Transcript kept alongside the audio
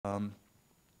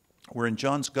We're in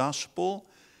John's Gospel,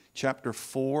 chapter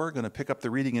 4, going to pick up the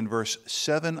reading in verse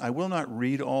 7. I will not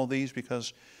read all these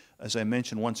because, as I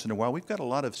mentioned once in a while, we've got a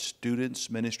lot of students,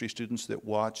 ministry students that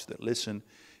watch, that listen,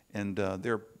 and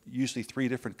there are usually three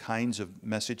different kinds of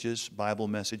messages, Bible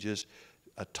messages.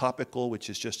 A topical, which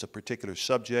is just a particular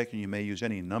subject, and you may use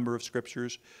any number of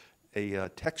scriptures. A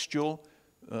textual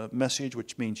message,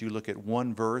 which means you look at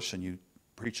one verse and you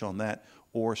preach on that,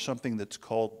 or something that's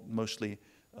called mostly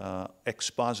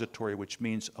expository, which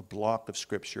means a block of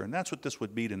scripture. And that's what this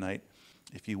would be tonight,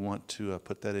 if you want to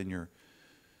put that in your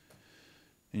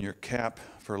cap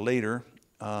for later.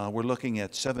 We're looking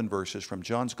at 7 verses from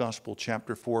John's Gospel,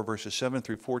 chapter 4, verses 7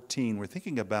 through 14. We're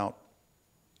thinking about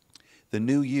the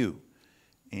new you.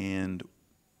 And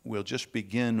we'll just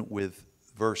begin with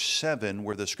verse 7,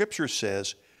 where the scripture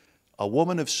says, "A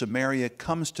woman of Samaria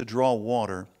comes to draw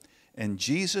water, and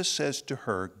Jesus says to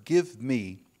her, 'Give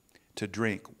me to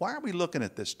drink.'" Why are we looking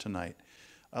at this tonight?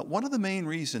 One of the main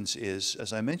reasons is,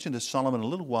 as I mentioned to Solomon a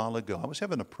little while ago, I was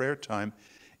having a prayer time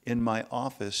in my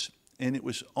office, and it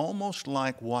was almost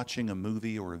like watching a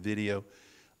movie or a video.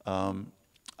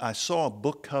 I saw a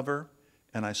book cover,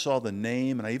 and I saw the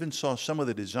name, and I even saw some of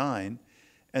the design.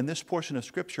 And this portion of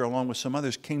Scripture, along with some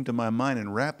others, came to my mind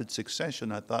in rapid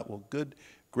succession. I thought, well, good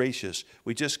gracious,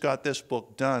 we just got this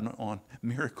book done on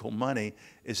miracle money.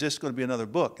 Is this going to be another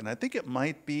book? And I think it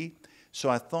might be. So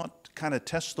I thought, kind of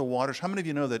test the waters. How many of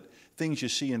you know that things you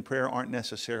see in prayer aren't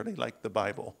necessarily like the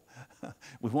Bible?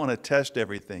 We want to test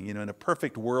everything. You know, in a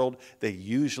perfect world, they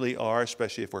usually are,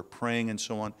 especially if we're praying and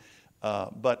so on.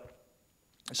 But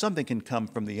something can come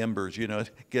from the embers, you know,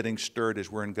 getting stirred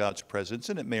as we're in God's presence,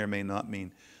 and it may or may not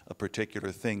mean a particular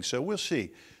thing. So we'll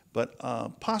see. But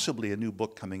possibly a new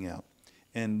book coming out.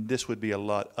 And this would be a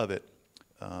lot of it,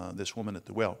 this woman at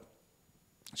the well.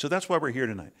 So that's why we're here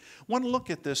tonight. I want to look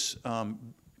at this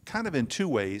kind of in 2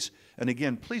 ways. And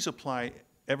again, please apply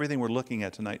everything we're looking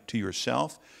at tonight to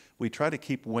yourself. We try to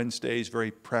keep Wednesdays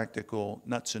very practical,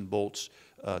 nuts and bolts,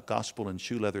 gospel and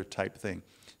shoe leather type thing.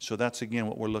 So that's, again,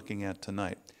 what we're looking at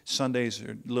tonight. Sundays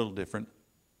are a little different.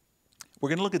 We're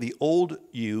going to look at the old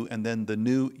you and then the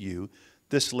new you.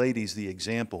 This lady's the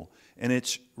example. And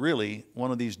it's really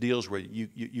one of these deals where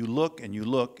you look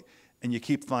and you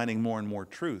keep finding more and more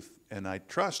truth. And I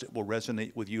trust it will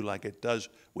resonate with you like it does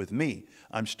with me.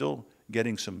 I'm still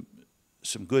getting some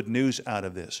good news out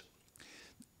of this.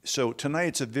 So tonight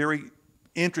it's a very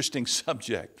interesting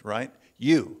subject, right?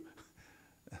 You.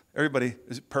 Everybody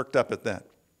is perked up at that.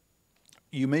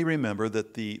 You may remember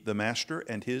that the master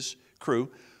and his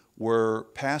crew were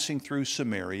passing through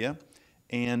Samaria,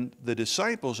 and the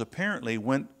disciples apparently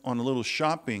went on a little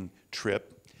shopping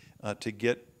trip to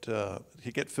get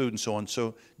food and so on.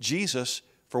 So Jesus,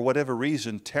 for whatever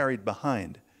reason, tarried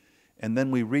behind. And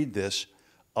then we read this: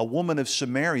 "A woman of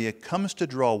Samaria comes to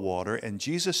draw water, and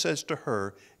Jesus says to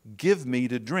her, 'Give me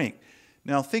to drink.'"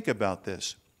 Now think about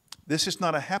this. This is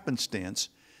not a happenstance.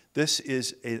 This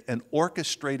is an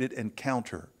orchestrated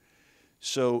encounter.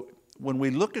 So when we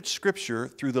look at Scripture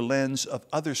through the lens of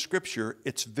other Scripture,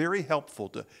 it's very helpful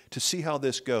to see how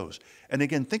this goes. And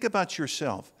again, think about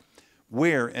yourself.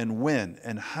 Where and when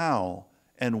and how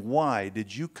and why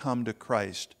did you come to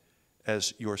Christ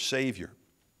as your Savior?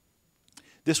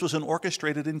 This was an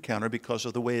orchestrated encounter because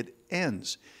of the way it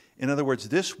ends. In other words,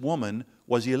 this woman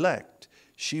was elect.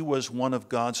 She was one of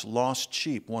God's lost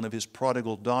sheep, one of his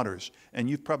prodigal daughters. And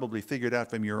you've probably figured out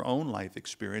from your own life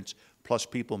experience, plus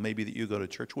people maybe that you go to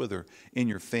church with or in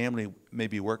your family,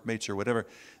 maybe workmates or whatever,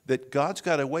 that God's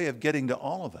got a way of getting to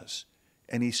all of us.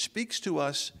 And he speaks to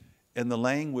us in the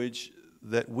language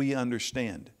that we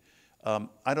understand.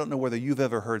 I don't know whether you've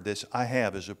ever heard this. I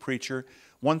have as a preacher.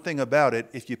 One thing about it,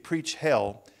 if you preach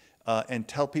hell and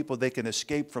tell people they can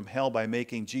escape from hell by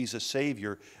making Jesus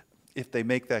Savior, if they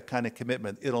make that kind of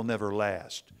commitment, it'll never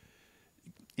last.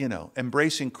 You know,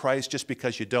 embracing Christ just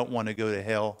because you don't want to go to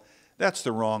hell, that's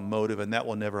the wrong motive, and that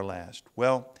will never last.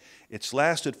 Well, it's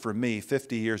lasted for me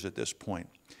 50 years at this point,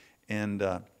 and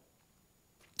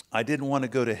I didn't want to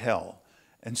go to hell,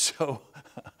 and so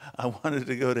I wanted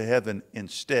to go to heaven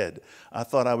instead. I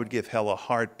thought I would give hell a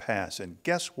hard pass, and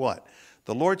guess what?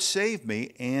 The Lord saved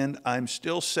me, and I'm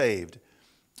still saved.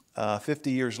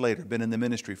 50 years later, been in the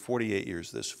ministry 48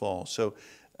 years this fall, so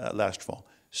last fall.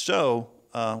 So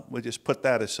we'll just put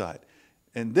that aside.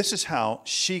 And this is how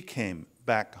she came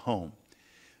back home.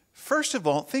 First of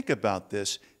all, think about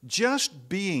this. Just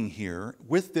being here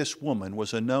with this woman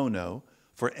was a no-no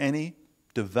for any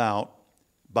devout,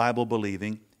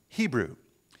 Bible-believing Hebrew.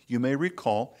 You may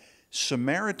recall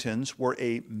Samaritans were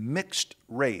a mixed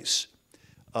race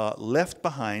left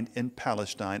behind in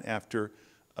Palestine after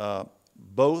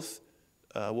both,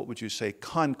 what would you say,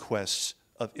 conquests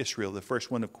of Israel. The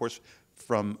first one, of course,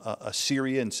 from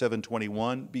Assyria in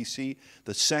 721 BC.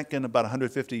 The second, about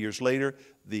 150 years later,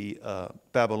 the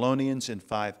Babylonians in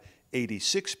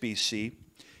 586 BC.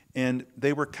 And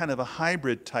they were kind of a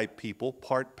hybrid type people,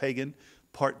 part pagan,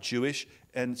 part Jewish.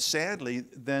 And sadly,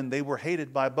 then they were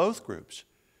hated by both groups.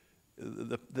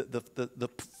 The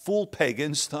full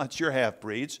pagans thought you're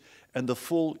half-breeds, and the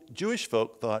full Jewish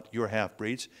folk thought you're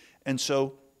half-breeds. And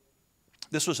so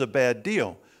this was a bad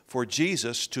deal for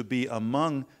Jesus to be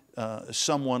among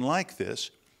someone like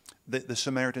this. The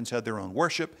Samaritans had their own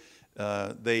worship.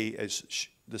 They, as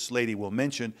this lady will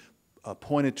mention,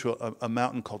 pointed to a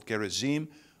mountain called Gerizim,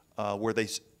 where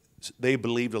they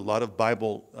believed a lot of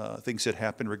Bible things that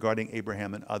happened regarding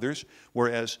Abraham and others,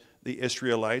 whereas the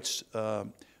Israelites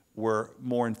were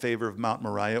more in favor of Mount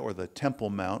Moriah, or the Temple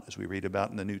Mount, as we read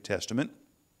about in the New Testament.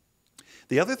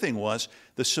 The other thing was,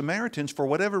 the Samaritans, for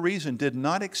whatever reason, did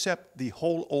not accept the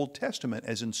whole Old Testament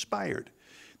as inspired.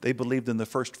 They believed in the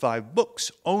first 5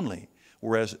 books only,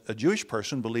 whereas a Jewish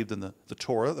person believed in the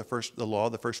Torah, the law,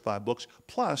 the first 5 books,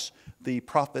 plus the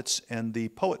prophets and the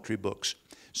poetry books.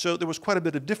 So there was quite a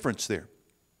bit of difference there.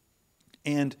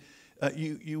 And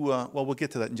well, we'll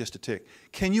get to that in just a tick.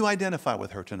 Can you identify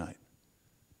with her tonight?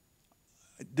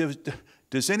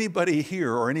 Does anybody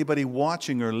here or anybody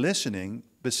watching or listening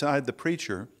beside the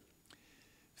preacher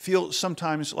feel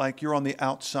sometimes like you're on the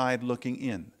outside looking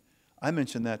in? I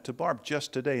mentioned that to Barb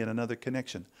just today in another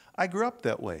connection. I grew up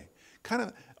that way.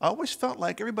 I always felt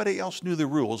like everybody else knew the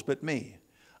rules but me.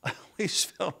 I always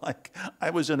felt like I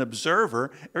was an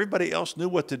observer. Everybody else knew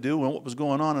what to do and what was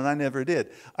going on, and I never did.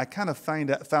 I kind of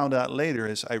found out later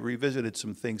as I revisited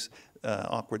some things,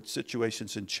 awkward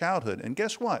situations in childhood. And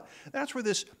guess what? That's where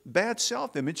this bad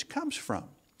self-image comes from.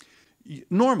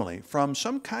 Normally, from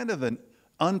some kind of an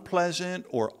unpleasant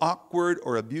or awkward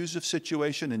or abusive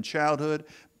situation in childhood,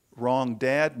 wrong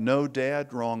dad, no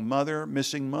dad, wrong mother,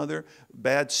 missing mother,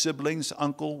 bad siblings,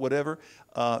 uncle, whatever.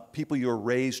 People you were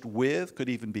raised with, could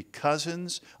even be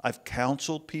cousins. I've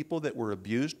counseled people that were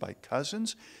abused by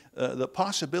cousins. The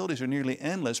possibilities are nearly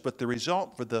endless, but the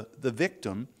result for the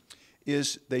victim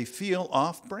is they feel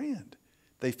off-brand.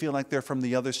 They feel like they're from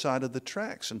the other side of the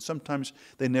tracks, and sometimes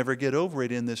they never get over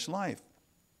it in this life.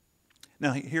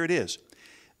 Now, here it is.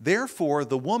 Therefore,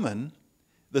 the woman,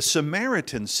 the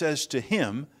Samaritan, says to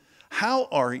him, "How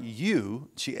are you,"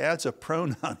 she adds a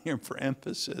pronoun here for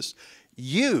emphasis,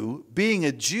 "you, being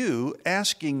a Jew,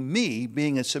 asking me,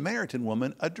 being a Samaritan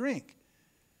woman, a drink?"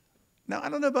 Now, I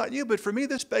don't know about you, but for me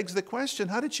this begs the question,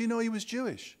 how did she know he was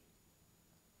Jewish?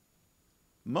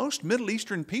 Most Middle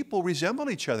Eastern people resemble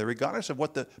each other, regardless of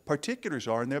what the particulars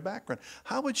are in their background.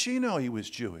 How would she know he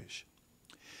was Jewish?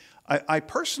 I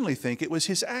personally think it was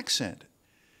his accent.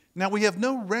 Now, we have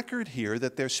no record here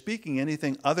that they're speaking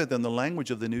anything other than the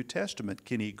language of the New Testament,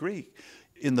 Kenny Greek.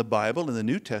 In the Bible, in the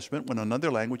New Testament, when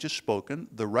another language is spoken,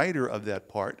 the writer of that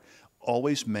part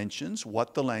always mentions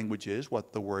what the language is,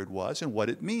 what the word was, and what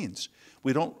it means.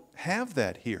 We don't have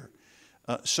that here.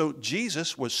 So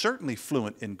Jesus was certainly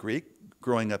fluent in Greek,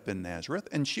 growing up in Nazareth,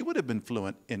 and she would have been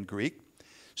fluent in Greek.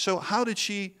 So how did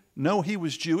she know he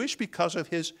was Jewish? Because of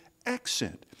his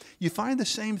accent. You find the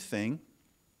same thing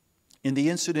in the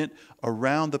incident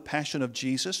around the Passion of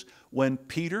Jesus, when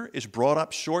Peter is brought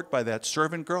up short by that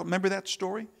servant girl. Remember that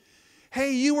story?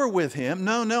 "Hey, you were with him."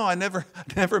 No, I never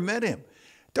met him.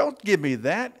 "Don't give me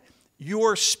that.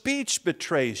 Your speech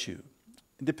betrays you."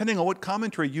 Depending on what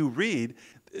commentary you read,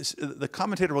 the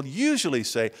commentator will usually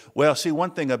say, well, see,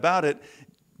 one thing about it,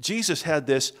 Jesus had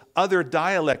this other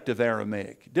dialect of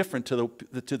Aramaic, different to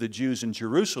the Jews in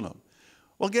Jerusalem.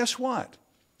 Well, guess what?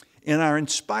 In our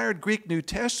inspired Greek New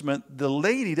Testament, the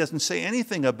lady doesn't say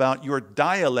anything about your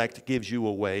dialect gives you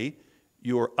away,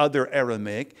 your other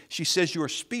Aramaic. She says your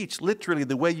speech, literally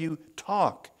the way you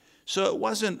talk. So it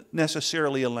wasn't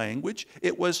necessarily a language.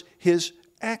 It was his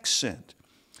accent.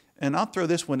 And I'll throw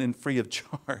this one in free of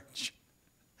charge.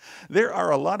 There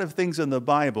are a lot of things in the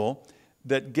Bible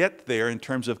that get there in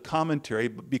terms of commentary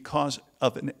because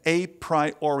of an a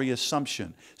priori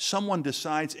assumption. Someone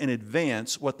decides in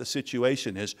advance what the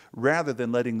situation is rather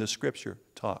than letting the Scripture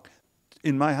talk.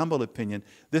 In my humble opinion,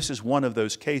 this is one of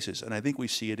those cases, and I think we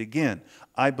see it again.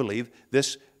 I believe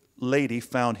this lady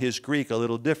found his Greek a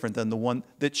little different than the one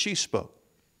that she spoke.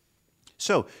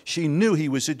 So she knew he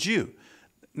was a Jew.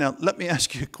 Now, let me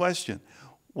ask you a question.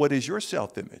 What is your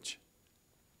self-image?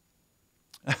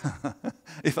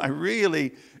 If I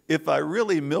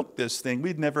really milked this thing,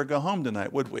 we'd never go home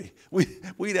tonight, would we?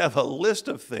 We'd have a list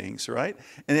of things, right?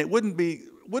 And it wouldn't be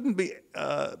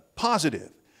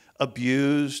positive.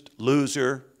 Abused,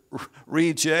 loser,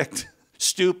 reject,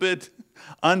 stupid,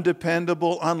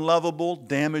 undependable, unlovable,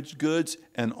 damaged goods,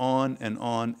 and on and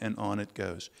on and on it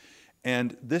goes.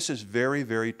 And this is very,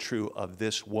 very true of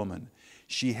this woman.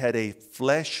 She had a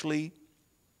fleshly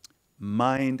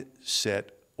mindset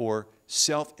or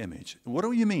self-image. What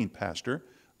do you mean, Pastor?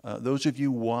 Those of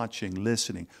you watching,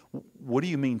 listening, what do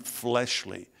you mean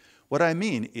fleshly? What I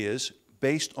mean is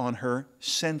based on her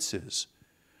senses.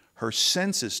 Her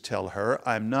senses tell her,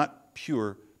 I'm not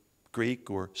pure Greek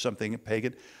or something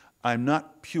pagan. I'm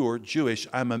not pure Jewish.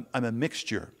 I'm a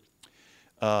mixture.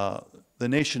 The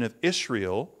nation of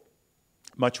Israel,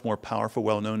 much more powerful,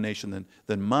 well-known nation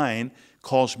than mine,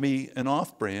 calls me an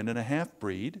off-brand and a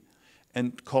half-breed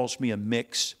and calls me a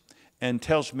mix and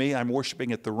tells me I'm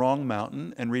worshiping at the wrong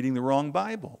mountain and reading the wrong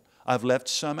Bible. I've left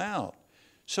some out.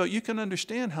 So you can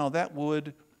understand how that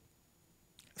would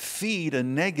feed a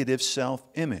negative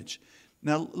self-image.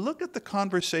 Now look at the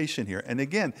conversation here. And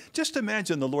again, just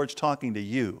imagine the Lord's talking to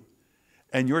you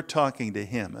and you're talking to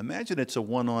him. Imagine it's a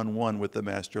one-on-one with the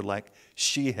master like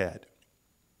she had.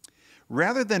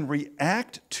 Rather than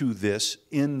react to this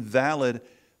invalid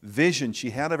vision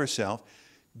she had of herself,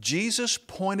 Jesus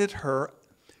pointed her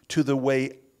to the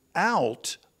way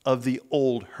out of the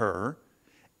old her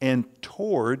and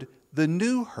toward the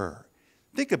new her.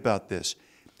 Think about this.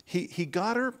 He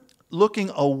got her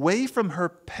looking away from her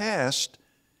past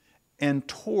and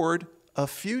toward a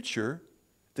future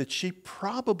that she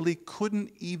probably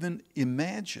couldn't even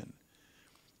imagine.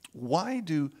 Why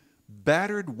do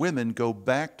battered women go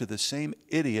back to the same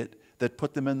idiot that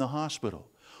put them in the hospital?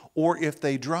 Or if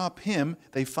they drop him,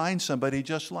 they find somebody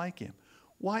just like him.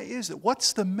 Why is it?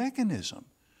 What's the mechanism?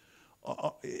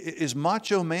 Is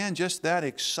macho man just that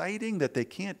exciting that they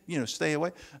can't, stay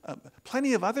away?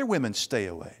 Plenty of other women stay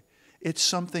away. It's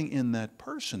something in that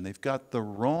person. They've got the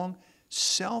wrong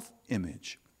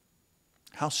self-image.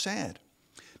 How sad.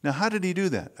 Now, how did he do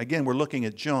that? Again, we're looking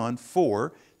at John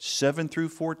 4, 7 through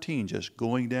 14, just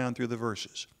going down through the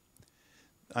verses.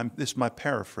 This is my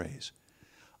paraphrase.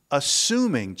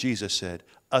 Assuming, Jesus said,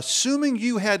 assuming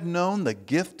you had known the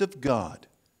gift of God,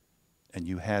 and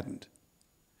you hadn't,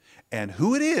 and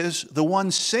who it is, the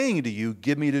one saying to you,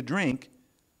 give me to drink,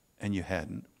 and you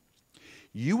hadn't,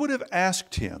 you would have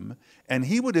asked him, and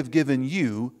he would have given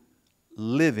you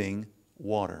living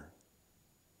water.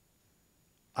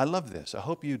 I love this. I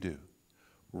hope you do.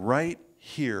 Right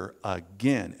here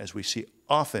again, as we see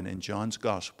often in John's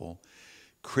gospel,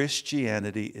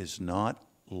 Christianity is not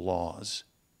laws,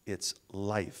 it's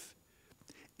life.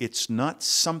 It's not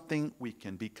something we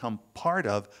can become part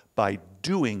of by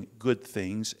doing good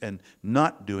things and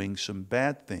not doing some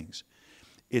bad things.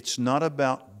 It's not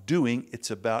about doing, it's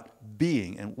about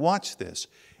being. And watch this.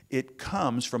 It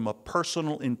comes from a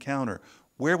personal encounter.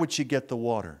 Where would she get the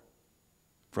water?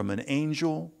 From an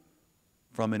angel?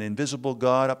 From an invisible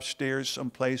God upstairs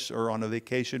someplace or on a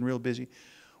vacation real busy?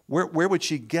 Where would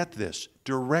she get this?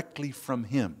 Directly from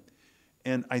him.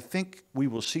 And I think we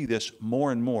will see this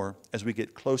more and more as we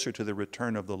get closer to the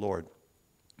return of the Lord.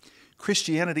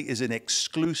 Christianity is an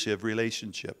exclusive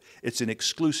relationship. It's an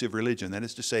exclusive religion. That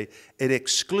is to say, it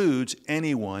excludes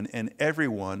anyone and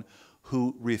everyone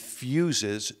who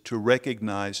refuses to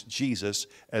recognize Jesus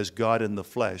as God in the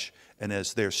flesh and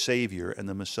as their Savior and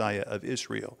the Messiah of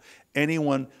Israel.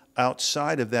 Anyone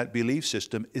outside of that belief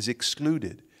system is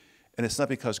excluded. And it's not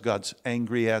because God's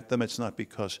angry at them. It's not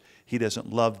because he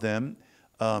doesn't love them.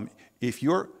 If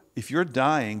you're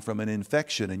dying from an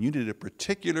infection and you need a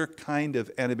particular kind of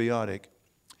antibiotic,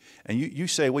 and you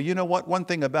say, well, you know what, one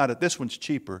thing about it, this one's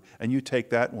cheaper, and you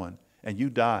take that one, and you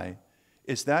die,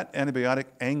 is that antibiotic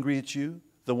angry at you,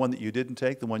 the one that you didn't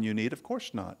take, the one you need? Of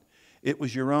course not. It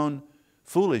was your own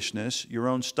foolishness, your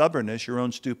own stubbornness, your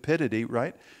own stupidity,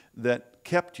 right, that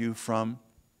kept you from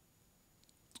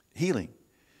healing.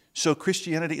 So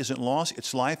Christianity isn't laws,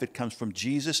 it's life. It comes from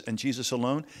Jesus and Jesus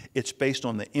alone. It's based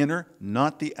on the inner,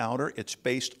 not the outer. It's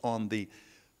based on the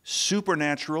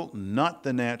supernatural, not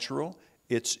the natural.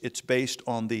 It's based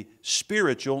on the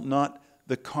spiritual, not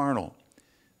the carnal.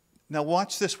 Now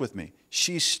watch this with me.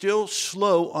 She's still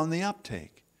slow on the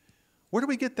uptake. Where do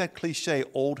we get that cliche,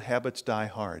 old habits die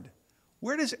hard?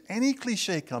 Where does any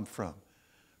cliche come from?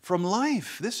 From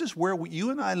life. This is where you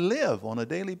and I live on a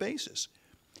daily basis.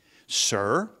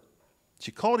 Sir,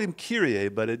 she called him Kyrie,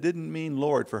 but it didn't mean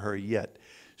Lord for her yet.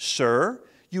 Sir,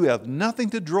 you have nothing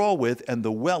to draw with, and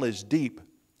the well is deep.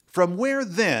 From where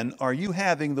then are you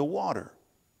having the water?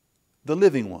 The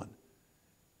living one.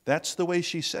 That's the way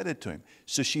she said it to him.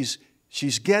 So she's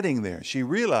getting there. She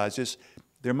realizes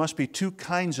there must be two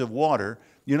kinds of water.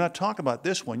 You're not talking about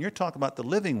this one. You're talking about the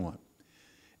living one.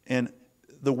 And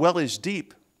the well is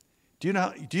deep. Do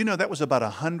you know that was about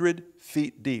 100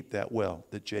 feet deep, that well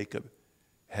that Jacob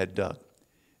had dug?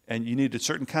 And you needed a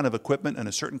certain kind of equipment and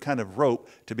a certain kind of rope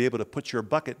to be able to put your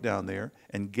bucket down there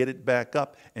and get it back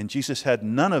up. And Jesus had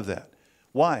none of that.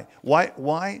 Why?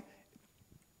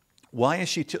 Why is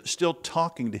she still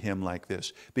talking to him like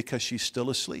this? Because she's still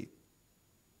asleep.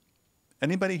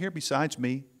 Anybody here besides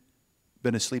me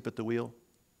been asleep at the wheel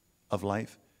of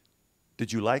life?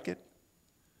 Did you like it?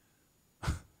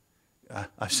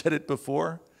 I've said it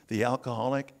before. The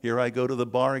alcoholic, here I go to the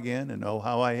bar again, and oh,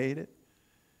 how I hate it.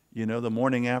 You know, the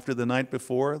morning after, the night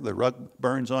before, the rug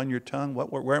burns on your tongue.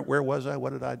 Where was I?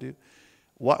 What did I do?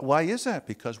 Why is that?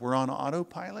 Because we're on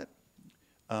autopilot?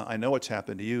 I know it's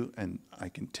happened to you, and I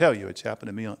can tell you it's happened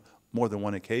to me on more than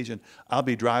one occasion. I'll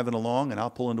be driving along, and I'll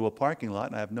pull into a parking lot,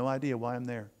 and I have no idea why I'm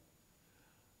there.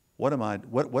 What am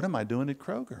I doing at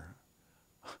Kroger?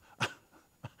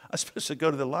 I was supposed to go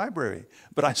to the library,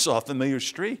 but I saw a familiar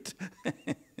street.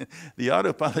 The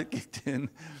autopilot kicked in.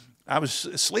 I was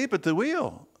asleep at the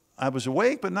wheel. I was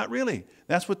awake, but not really.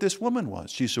 That's what this woman was.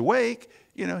 She's awake.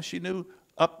 You know, she knew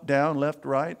up, down, left,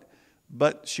 right,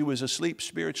 but she was asleep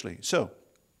spiritually. So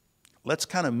let's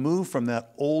kind of move from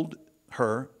that old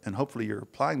her, and hopefully you're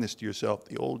applying this to yourself,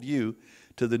 the old you,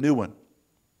 to the new one.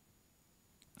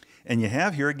 And you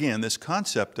have here again this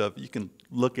concept of, you can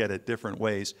look at it different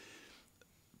ways,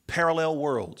 parallel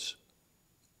worlds.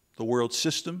 The world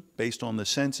system based on the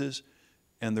senses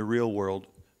and the real world,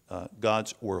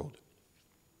 God's world.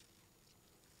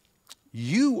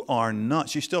 You are not,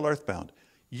 she's still earthbound.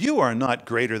 You are not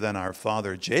greater than our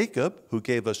father Jacob, who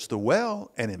gave us the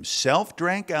well and himself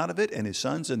drank out of it, and his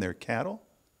sons and their cattle.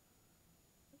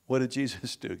 What did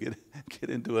Jesus do? Get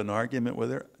into an argument with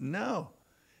her? No.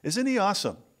 Isn't he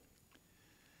awesome?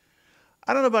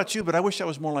 I don't know about you, but I wish I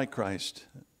was more like Christ.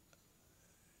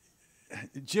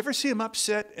 Did you ever see him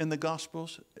upset in the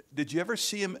Gospels? Did you ever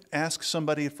see him ask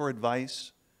somebody for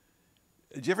advice?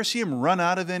 Did you ever see him run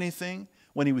out of anything?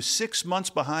 When he was 6 months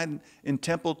behind in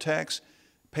temple tax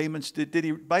payments, did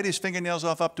he bite his fingernails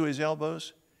off up to his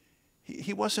elbows?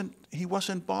 He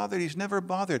wasn't bothered. He's never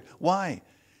bothered. Why?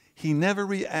 He never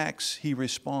reacts, he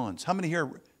responds. How many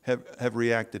here have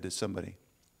reacted to somebody?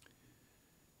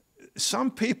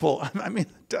 Some people, I mean,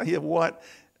 I tell you what,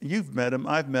 you've met them,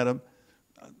 I've met them.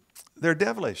 They're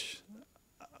devilish.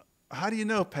 How do you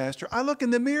know, Pastor? I look in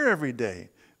the mirror every day.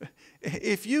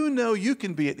 If you know you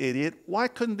can be an idiot, why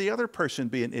couldn't the other person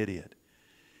be an idiot?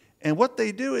 And what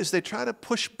they do is they try to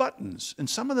push buttons, and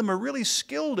some of them are really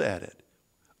skilled at it.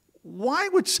 Why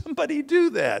would somebody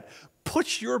do that?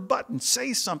 Push your button,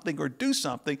 say something or do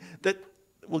something that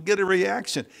will get a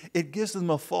reaction. It gives them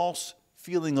a false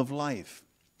feeling of life.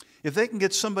 If they can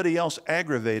get somebody else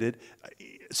aggravated,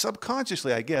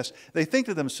 subconsciously, I guess, they think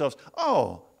to themselves,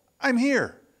 oh, I'm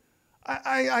here.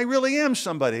 I really am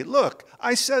somebody. Look,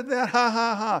 I said that, ha,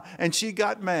 ha, ha, and she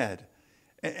got mad.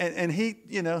 And he,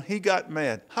 you know, he got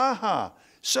mad. Ha, ha.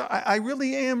 So I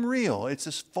really am real. It's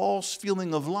this false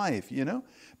feeling of life, you know,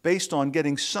 based on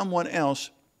getting someone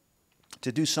else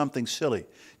to do something silly.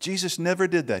 Jesus never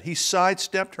did that. He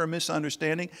sidestepped her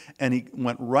misunderstanding, and he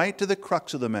went right to the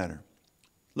crux of the matter.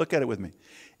 Look at it with me.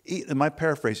 My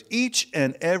paraphrase, each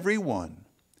and every one,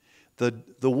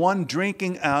 the one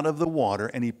drinking out of the water,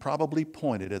 and he probably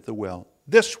pointed at the well,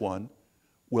 this one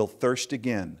will thirst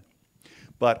again.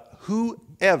 But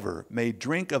whoever may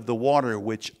drink of the water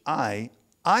which I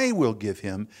will give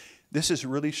him, this is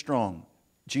really strong.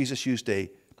 Jesus used a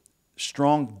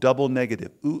strong double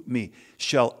negative, me,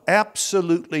 shall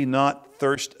absolutely not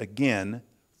thirst again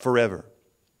forever.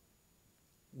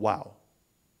 Wow.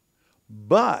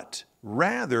 But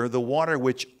rather the water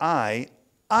which I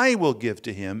will give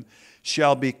to him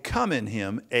shall become in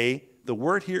him the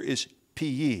word here is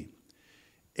P-E,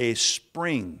 a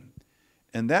spring.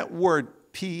 And that word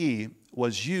P-E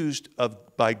was used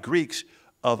by Greeks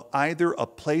of either a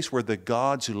place where the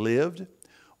gods lived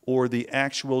or the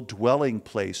actual dwelling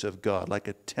place of God, like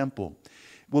a temple.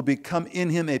 Will become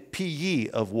in him a P-E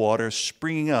of water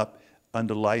springing up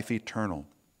unto life eternal.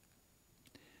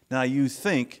 Now you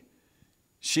think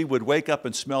she would wake up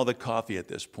and smell the coffee at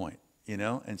this point, you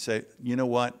know, and say, you know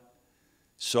what?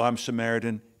 So I'm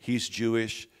Samaritan, he's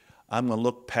Jewish. I'm going to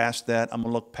look past that. I'm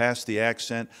going to look past the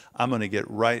accent. I'm going to get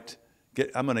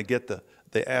I'm going to get the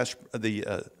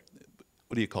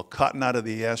what do you call, cotton out of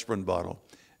the aspirin bottle.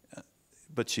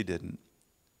 But she didn't.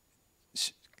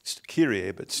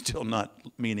 Kyrie, but still not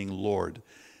meaning Lord.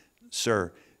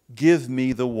 Sir, give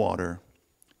me the water,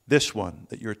 this one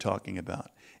that you're talking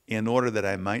about, in order that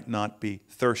I might not be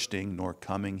thirsting nor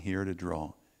coming here to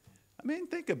draw. I mean,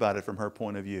 think about it from her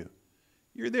point of view.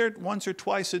 You're there once or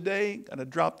twice a day, got to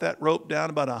drop that rope down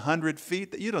about 100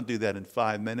 feet. You don't do that in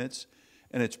 5 minutes.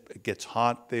 And it gets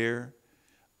hot there.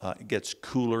 It gets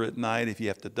cooler at night if you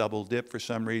have to double dip for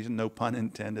some reason. No pun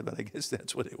intended, but I guess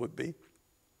that's what it would be.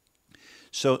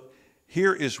 So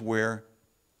here is where,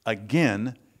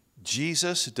 again,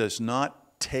 Jesus does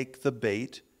not take the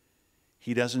bait.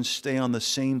 He doesn't stay on the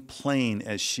same plane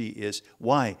as she is.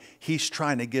 Why? He's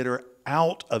trying to get her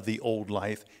out of the old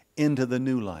life into the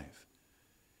new life.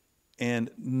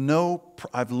 And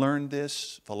I've learned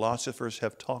this, philosophers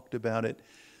have talked about it,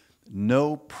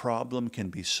 no problem can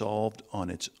be solved on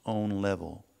its own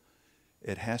level.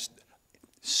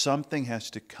 Something has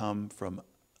to come from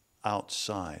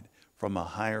outside, from a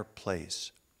higher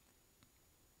place.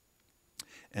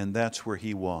 And that's where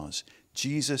he was.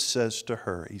 Jesus says to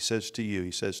her, he says to you,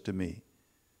 he says to me,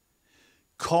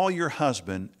 call your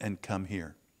husband and come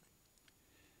here.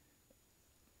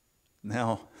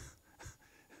 Now,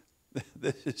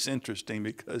 this is interesting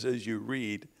because as you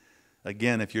read,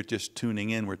 again, if you're just tuning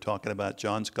in, we're talking about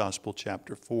John's Gospel,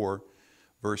 chapter 4,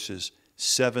 verses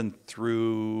 7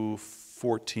 through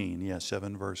 14. Yeah,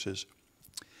 7 verses.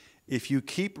 If you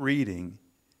keep reading,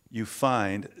 you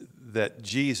find that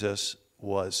Jesus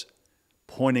was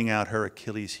pointing out her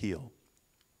Achilles heel.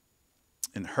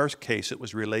 In her case, it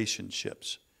was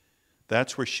relationships.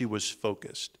 That's where she was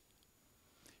focused.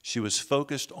 She was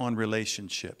focused on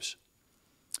relationships.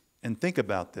 And think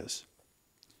about this.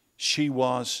 She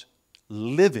was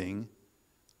living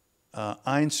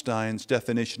Einstein's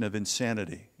definition of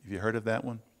insanity. Have you heard of that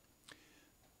one?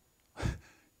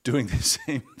 Doing the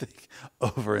same thing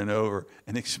over and over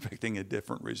and expecting a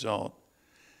different result.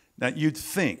 Now, you'd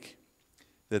think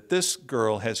that this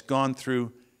girl has gone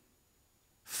through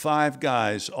 5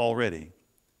 guys already,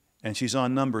 and she's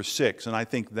on number 6, and I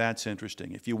think that's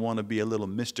interesting. If you want to be a little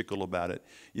mystical about it,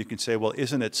 you can say, well,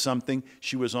 isn't it something?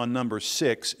 She was on number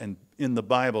 6, and in the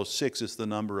Bible, 6 is the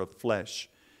number of flesh.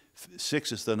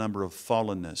 6 is the number of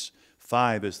fallenness.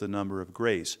 5 is the number of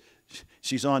grace.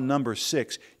 She's on number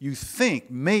 6. You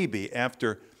think maybe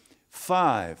after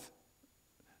 5,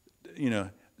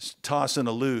 toss and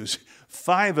a lose,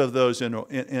 5 of those in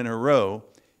a row,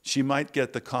 she might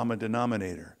get the common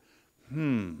denominator.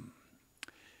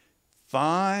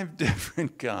 5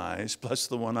 different guys, plus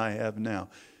the one I have now.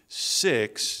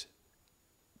 6,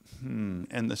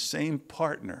 and the same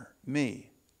partner,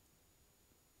 me.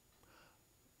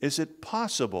 Is it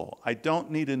possible I don't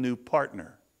need a new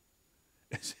partner?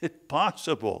 Is it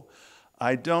possible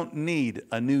I don't need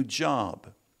a new job?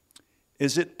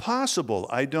 Is it possible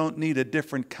I don't need a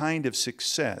different kind of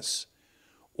success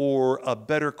or a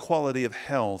better quality of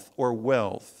health or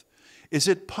wealth? Is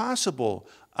it possible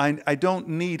I don't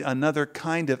need another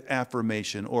kind of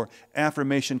affirmation or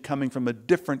affirmation coming from a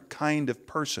different kind of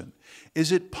person?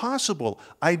 Is it possible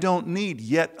I don't need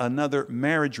yet another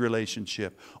marriage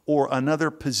relationship or another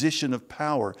position of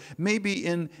power? Maybe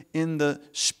in the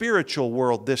spiritual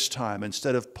world this time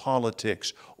instead of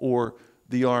politics or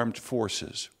the armed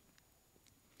forces.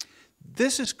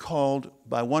 This is called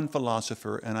by one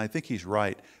philosopher, and I think he's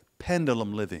right,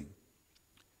 pendulum living,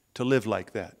 to live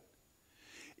like that.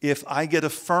 If I get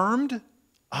affirmed,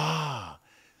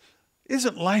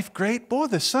 isn't life great? Boy,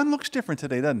 the sun looks different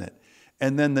today, doesn't it?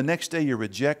 And then the next day you're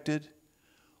rejected.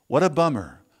 What a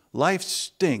bummer. Life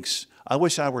stinks. I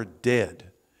wish I were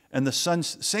dead. And the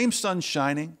same sun's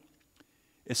shining.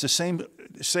 It's the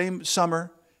same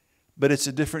summer, but it's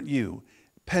a different you.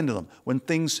 Pendulum. When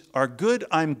things are good,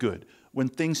 I'm good. When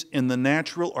things in the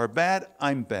natural are bad,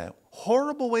 I'm bad.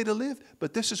 Horrible way to live,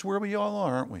 but this is where we all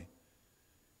are, aren't we?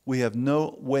 We have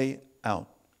no way out.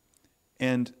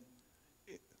 And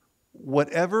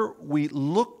whatever we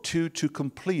look to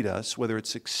complete us, whether it's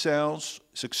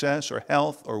success or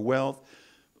health or wealth,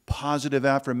 positive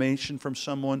affirmation from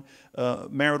someone,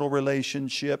 marital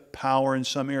relationship, power in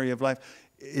some area of life,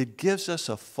 it gives us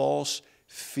a false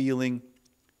feeling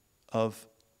of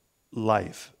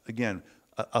life. Again,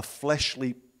 a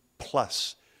fleshly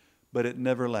plus, but it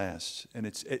never lasts, and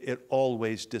it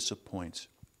always disappoints.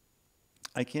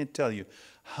 I can't tell you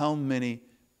how many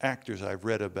actors I've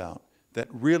read about that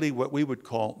really what we would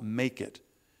call make it.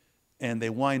 And they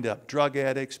wind up drug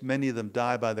addicts. Many of them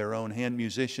die by their own hand.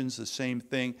 Musicians, the same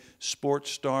thing.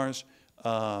 Sports stars.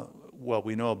 Well,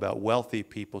 we know about wealthy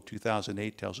people.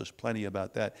 2008 tells us plenty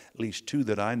about that. At least 2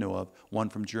 that I know of. One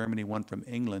from Germany, one from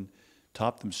England.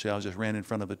 Topped themselves, just ran in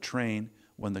front of a train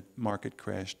when the market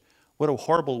crashed. What a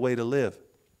horrible way to live.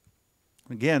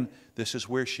 Again, this is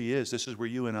where she is. This is where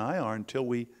you and I are until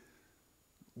we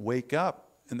wake up.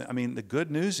 And I mean, the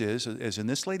good news is, as in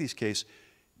this lady's case,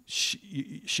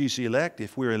 she's elect.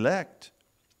 If we're elect,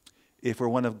 if we're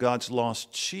one of God's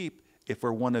lost sheep, if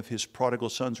we're one of his prodigal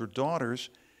sons or daughters,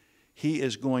 he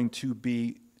is going to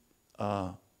be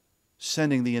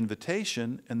sending the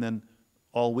invitation, and then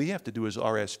all we have to do is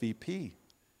RSVP.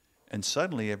 And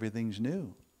suddenly everything's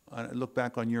new. I look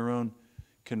back on your own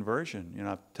conversion. You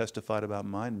know, I've testified about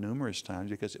mine numerous times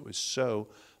because it was so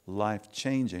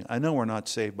life-changing. I know we're not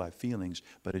saved by feelings,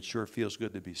 but it sure feels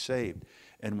good to be saved.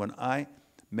 And when I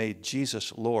made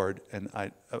Jesus Lord, and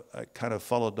I kind of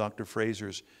followed Dr.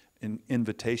 Fraser's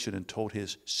invitation and told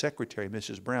his secretary,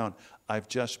 Mrs. Brown, I've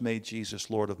just made Jesus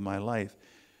Lord of my life.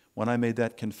 When I made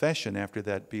that confession after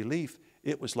that belief,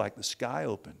 it was like the sky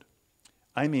opened.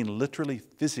 I mean, literally,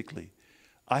 physically.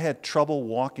 I had trouble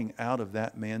walking out of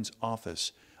that man's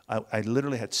office. I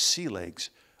literally had sea legs.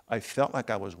 I felt like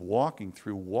I was walking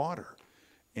through water.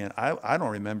 And I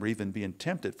don't remember even being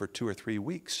tempted for 2 or 3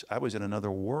 weeks. I was in another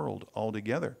world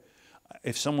altogether.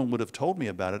 If someone would have told me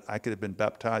about it, I could have been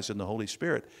baptized in the Holy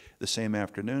Spirit the same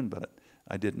afternoon, but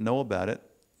I didn't know about it.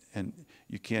 And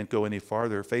you can't go any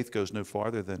farther. Faith goes no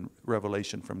farther than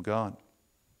revelation from God.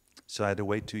 So I had to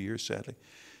wait 2 years, sadly.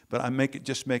 But I'm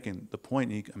just making the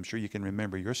point, I'm sure you can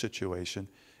remember your situation.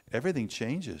 Everything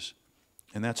changes.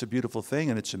 And that's a beautiful thing,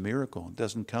 and it's a miracle. It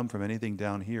doesn't come from anything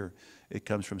down here. It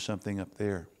comes from something up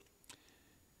there.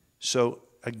 So,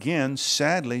 again,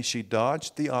 sadly, she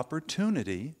dodged the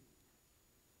opportunity.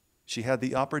 She had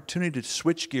the opportunity to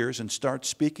switch gears and start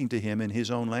speaking to him in his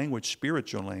own language,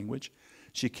 spiritual language.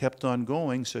 She kept on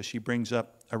going, so she brings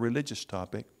up a religious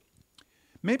topic.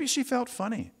 Maybe she felt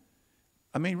funny.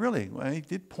 I mean, really, I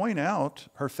did point out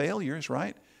her failures,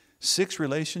 right? 6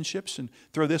 relationships, and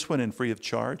throw this one in free of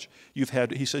charge.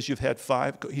 He says you've had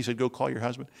 5. He said, go call your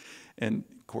husband. And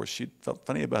of course, she felt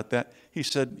funny about that. He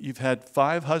said, you've had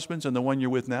 5 husbands, and the one you're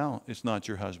with now is not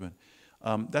your husband.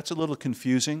 That's a little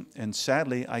confusing, and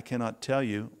sadly, I cannot tell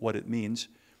you what it means.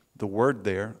 The word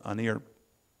there, anir,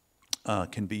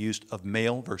 can be used of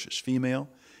male versus female.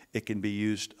 It can be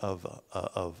used of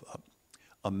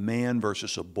a man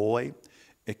versus a boy.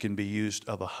 It can be used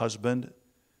of a husband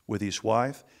with his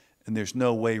wife, and there's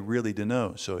no way really to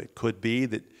know. So it could be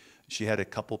that she had a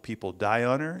couple people die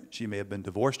on her. She may have been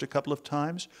divorced a couple of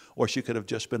times, or she could have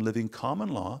just been living common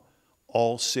law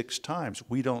all 6 times.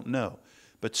 We don't know.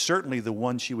 But certainly the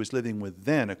one she was living with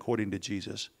then, according to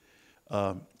Jesus,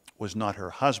 was not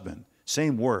her husband.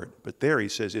 Same word, but there he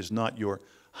says is not your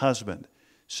husband.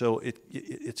 So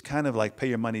it's kind of like pay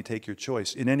your money, take your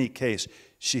choice. In any case,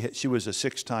 she was a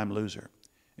 6-time loser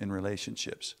in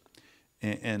relationships.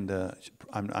 And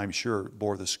I'm sure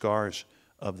bore the scars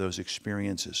of those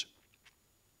experiences.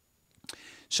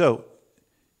 So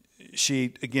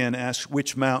she, again, asks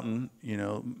which mountain,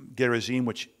 Gerizim,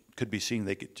 which could be seen,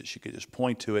 she could just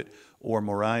point to it, or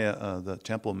Moriah, the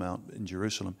Temple Mount in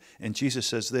Jerusalem. And Jesus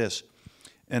says this,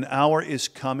 an hour is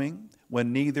coming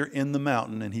when neither in the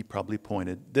mountain, and he probably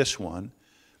pointed this one,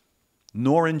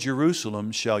 nor in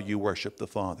Jerusalem shall you worship the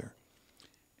Father.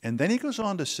 And then he goes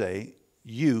on to say,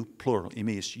 you, plural, it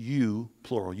means you,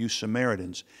 plural, you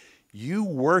Samaritans, you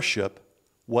worship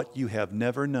what you have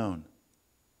never known.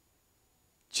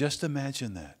 Just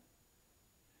imagine that.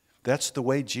 That's the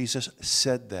way Jesus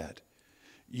said that.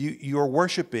 You're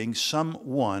worshiping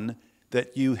someone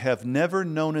that you have never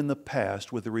known in the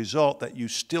past, with the result that you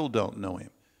still don't know him.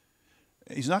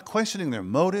 He's not questioning their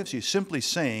motives. He's simply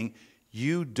saying,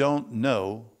 you don't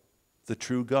know the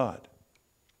true God.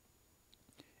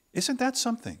 Isn't that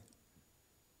something?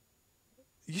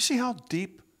 You see how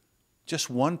deep just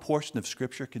one portion of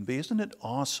Scripture can be? Isn't it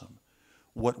awesome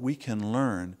what we can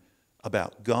learn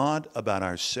about God, about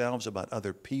ourselves, about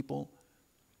other people?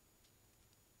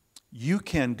 You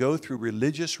can go through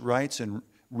religious rites and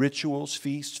rituals,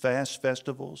 feasts, fasts,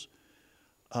 festivals,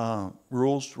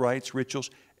 rules, rites, rituals,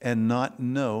 and not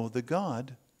know the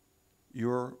God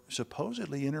you're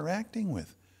supposedly interacting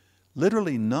with.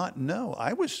 Literally not know.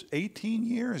 I was 18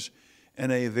 years in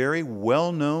a very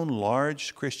well-known,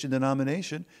 large Christian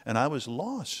denomination, and I was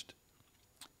lost.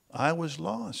 I was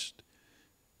lost.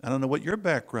 I don't know what your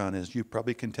background is. You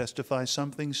probably can testify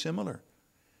something similar.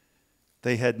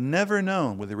 They had never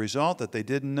known, with the result that they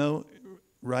didn't know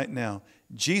right now.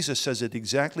 Jesus says it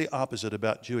exactly opposite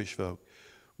about Jewish folk.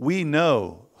 We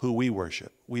know who we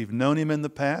worship. We've known him in the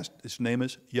past. His name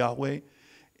is Yahweh.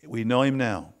 We know him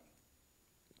now.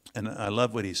 And I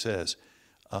love what he says.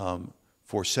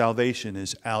 For salvation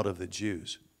is out of the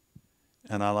Jews.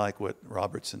 And I like what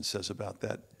Robertson says about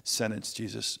that sentence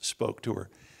Jesus spoke to her.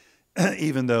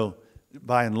 Even though,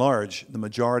 by and large, the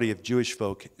majority of Jewish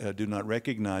folk do not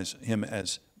recognize him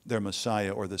as their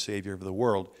Messiah or the Savior of the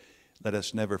world, let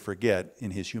us never forget,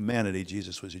 in his humanity,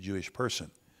 Jesus was a Jewish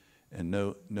person. and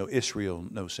no Israel,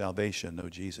 no salvation, no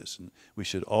Jesus. And we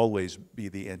should always be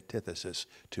the antithesis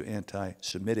to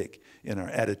anti-Semitic in our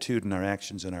attitude and our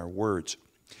actions and our words.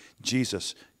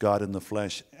 Jesus, God in the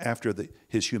flesh, after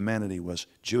his humanity was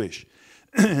Jewish.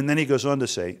 And then he goes on to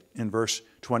say in verse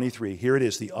 23, here it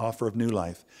is, the offer of new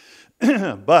life.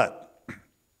 But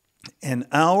an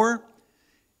hour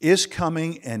is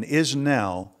coming and is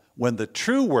now when the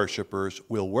true worshipers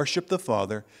will worship the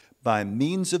Father by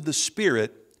means of the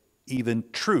Spirit, even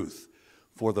truth.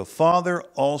 For the Father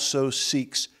also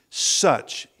seeks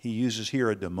such. He uses here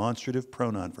a demonstrative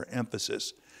pronoun for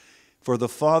emphasis. For the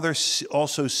Father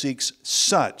also seeks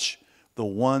such, the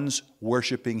ones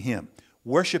worshiping him.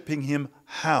 Worshiping him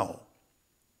how?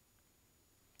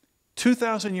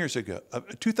 2,000 years ago,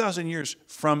 2,000 years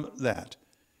from that,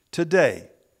 today,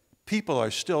 people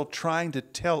are still trying to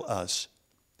tell us,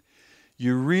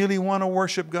 you really want to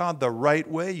worship God the right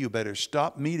way, you better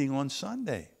stop meeting on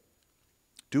Sunday.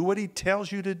 Do what he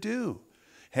tells you to do.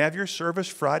 Have your service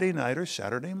Friday night or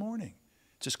Saturday morning.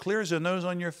 It's as clear as the nose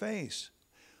on your face.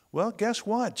 Well, guess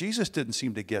what? Jesus didn't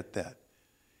seem to get that.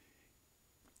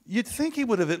 You'd think he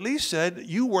would have at least said,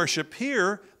 you worship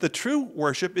here. The true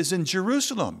worship is in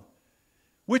Jerusalem.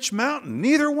 Which mountain?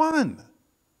 Neither one.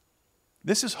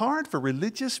 This is hard for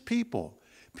religious people.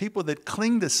 People that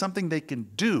cling to something they can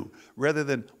do rather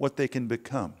than what they can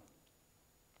become.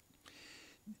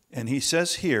 And he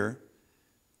says here,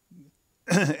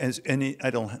 I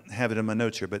don't have it in my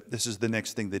notes here, but this is the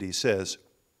next thing that he says,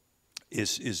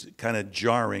 is kind of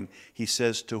jarring. He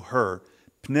says to her,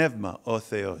 pneuma o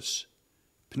theos.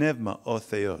 Pneuma o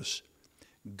theos.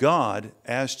 God,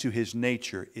 as to his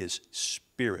nature, is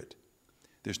spirit.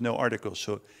 There's no article,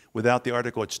 so without the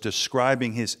article, it's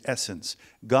describing his essence.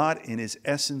 God in his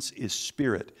essence is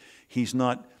spirit. He's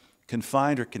not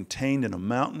confined or contained in a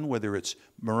mountain, whether it's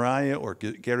Moriah or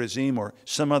Gerizim or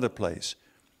some other place.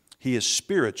 He is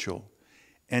spiritual,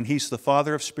 and he's the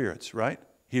Father of spirits, right?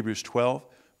 Hebrews 12,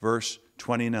 verse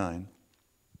 29.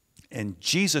 And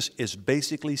Jesus is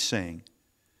basically saying,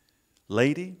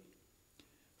 lady,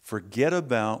 forget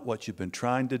about what you've been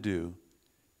trying to do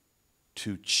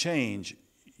to change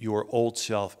your old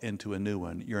self into a new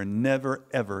one. You're never,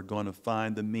 ever going to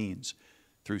find the means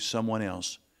through someone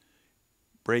else.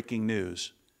 Breaking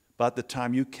news. By the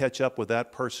time you catch up with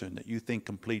that person that you think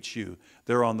completes you,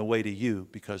 they're on the way to you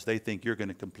because they think you're going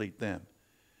to complete them.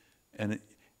 And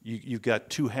you've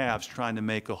got two halves trying to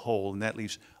make a whole, and that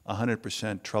leaves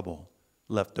 100% trouble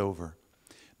left over.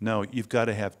 No, you've got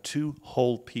to have two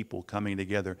whole people coming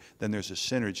together. Then there's a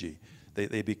synergy.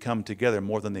 They become together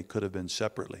more than they could have been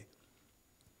separately.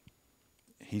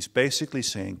 He's basically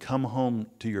saying, come home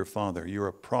to your father. You're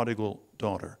a prodigal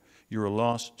daughter. You're a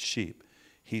lost sheep.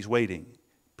 He's waiting.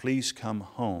 Please come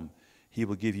home. He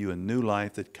will give you a new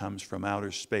life that comes from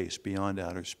outer space, beyond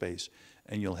outer space,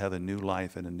 and you'll have a new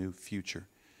life and a new future.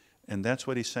 And that's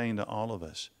what he's saying to all of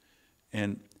us.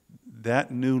 And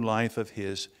that new life of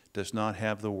his does not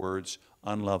have the words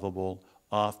unlovable,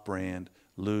 off-brand,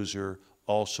 loser,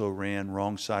 also ran,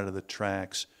 wrong side of the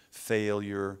tracks,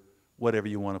 failure, whatever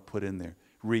you want to put in there,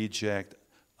 reject.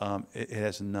 It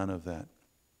has none of that.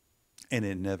 And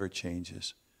it never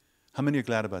changes. How many are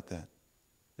glad about that?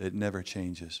 It never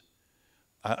changes.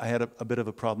 I had a bit of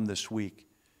a problem this week,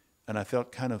 and I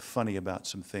felt kind of funny about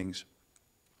some things.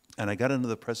 And I got into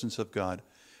the presence of God,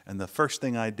 and the first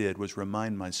thing I did was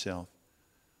remind myself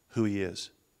who he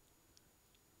is.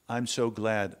 I'm so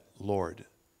glad, Lord,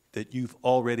 that you've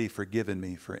already forgiven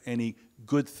me for any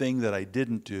good thing that I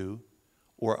didn't do,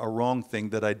 or a wrong thing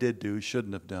that I did do,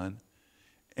 shouldn't have done,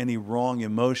 any wrong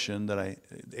emotion that I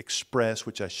expressed,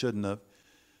 which I shouldn't have.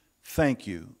 Thank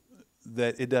you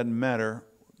that it doesn't matter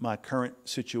my current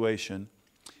situation.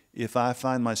 If I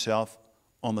find myself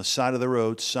on the side of the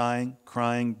road, sighing,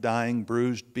 crying, dying,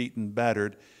 bruised, beaten,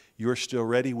 battered, you're still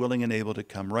ready, willing, and able to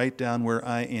come right down where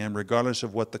I am, regardless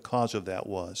of what the cause of that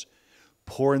was.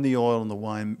 Pour in the oil and the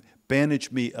wine,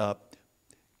 bandage me up,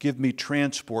 give me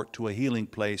transport to a healing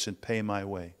place, and pay my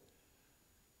way.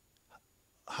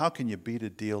 How can you beat a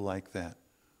deal like that?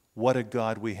 What a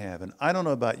God we have. And I don't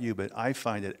know about you, but I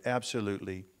find it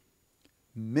absolutely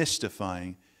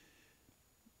mystifying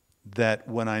that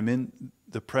when I'm in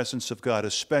the presence of God,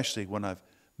 especially when I've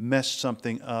messed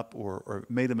something up or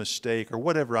made a mistake or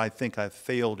whatever I think I've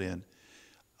failed in,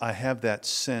 I have that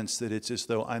sense that it's as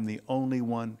though I'm the only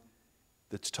one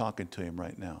that's talking to him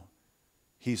right now.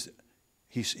 He's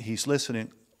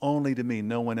listening only to me,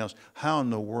 no one else. How in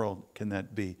the world can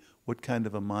that be? What kind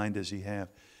of a mind does he have?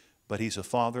 But he's a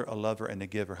father, a lover, and a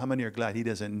giver. How many are glad he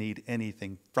doesn't need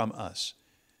anything from us?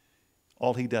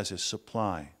 All he does is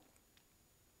supply.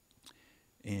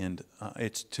 And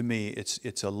to me,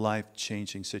 it's a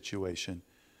life-changing situation.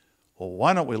 Well,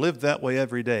 why don't we live that way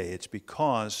every day? It's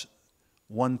because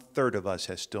 1/3 of us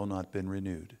has still not been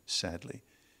renewed, sadly.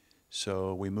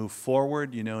 So we move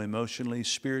forward, emotionally,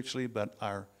 spiritually, but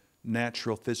our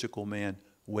natural physical man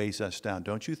weighs us down.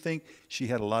 Don't you think she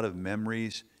had a lot of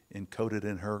memories encoded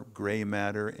in her gray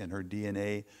matter and her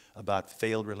DNA about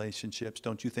failed relationships?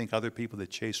 Don't you think other people that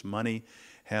chase money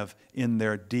have in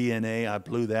their DNA, I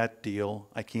blew that deal,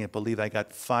 I can't believe I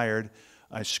got fired,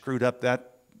 I screwed up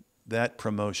that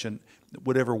promotion,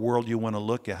 whatever world you want to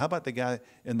look at? How about the guy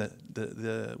in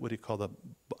the what do you call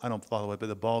I don't follow it, but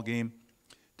the ball game,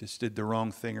 just did the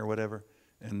wrong thing or whatever,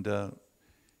 and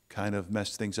kind of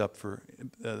messed things up for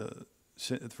the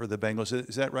Bengals.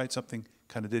 Is that right? Something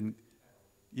kind of didn't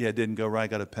go right,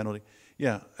 got a penalty.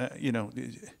 Yeah,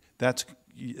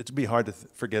 it'd be hard to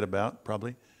forget about,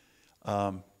 probably.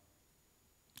 But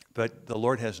the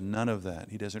Lord has none of that.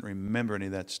 He doesn't remember any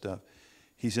of that stuff.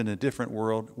 He's in a different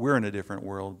world. We're in a different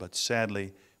world, but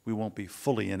sadly, we won't be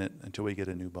fully in it until we get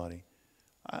a new body.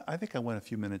 I think I went a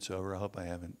few minutes over. I hope I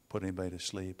haven't put anybody to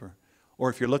sleep. Or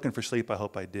if you're looking for sleep, I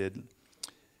hope I did.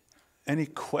 Any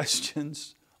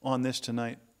questions on this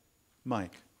tonight?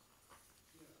 Mike?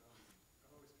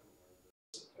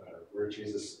 Where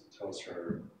Jesus tells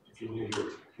her, if you knew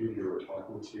who you were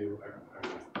talking to, I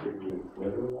would give you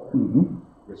living water,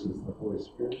 which is the Holy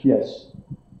Spirit. Yes.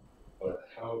 But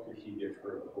how could he give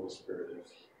her the Holy Spirit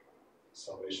if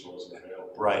salvation wasn't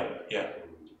available? Right, yeah.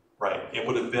 Right. It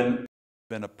would have been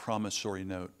a promissory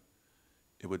note.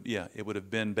 It would have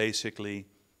been basically,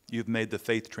 you've made the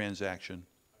faith transaction.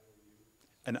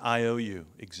 An IOU,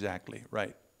 exactly,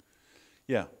 right.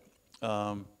 Yeah.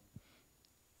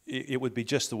 It would be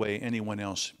just the way anyone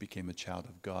else became a child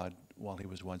of God while he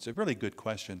was one. It's a really good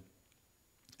question.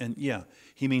 And yeah,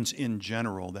 he means in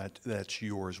general that's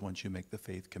yours once you make the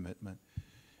faith commitment.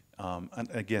 And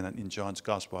again, in John's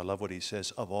gospel, I love what he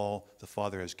says, of all the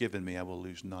Father has given me, I will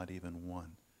lose not even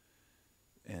one.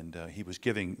 And he was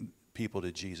giving people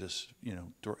to Jesus,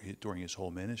 during his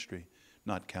whole ministry,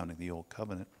 not counting the old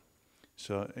covenant.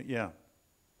 So yeah,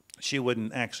 she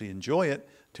wouldn't actually enjoy it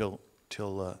till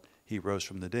he rose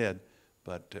from the dead,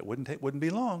 but it wouldn't be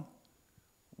long.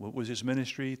 What was his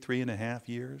ministry? 3.5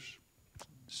 years.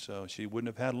 So she wouldn't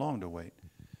have had long to wait.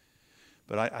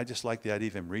 But I just like the idea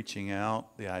of him reaching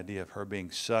out, the idea of her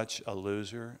being such a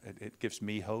loser. It gives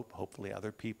me hope, hopefully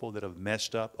other people that have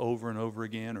messed up over and over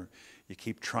again, or you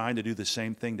keep trying to do the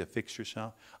same thing to fix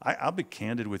yourself. I'll be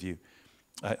candid with you.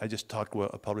 I just talked to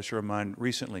a publisher of mine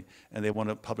recently, and they want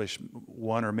to publish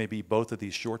one or maybe both of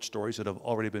these short stories that have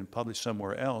already been published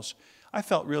somewhere else. I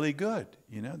felt really good,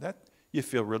 that you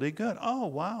feel really good. Oh,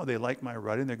 wow, they like my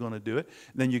writing, they're going to do it.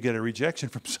 And then you get a rejection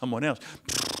from someone else.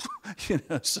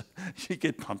 So you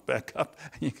get pumped back up.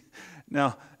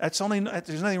 Now, there's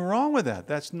nothing wrong with that.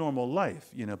 That's normal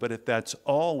life, but if that's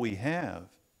all we have,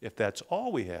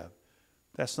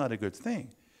 that's not a good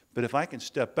thing. But if I can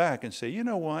step back and say, you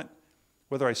know what,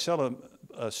 whether I sell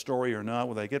a story or not,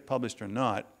 whether I get published or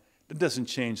not, it doesn't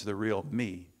change the real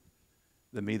me,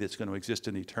 the me that's going to exist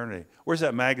in eternity. Where's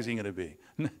that magazine going to be?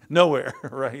 Nowhere,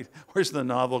 right? Where's the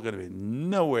novel going to be?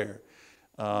 Nowhere.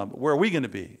 Where are we going to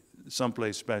be?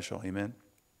 Someplace special, amen?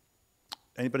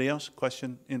 Anybody else?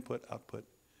 Question, input, output?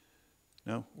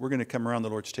 No? We're going to come around the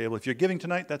Lord's table. If you're giving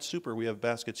tonight, that's super. We have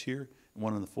baskets here,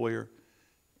 one in the foyer.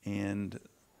 And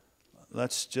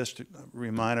let's just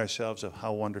remind ourselves of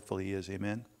how wonderful he is,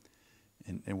 amen?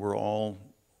 And we're all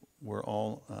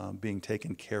being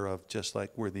taken care of just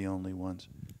like we're the only ones.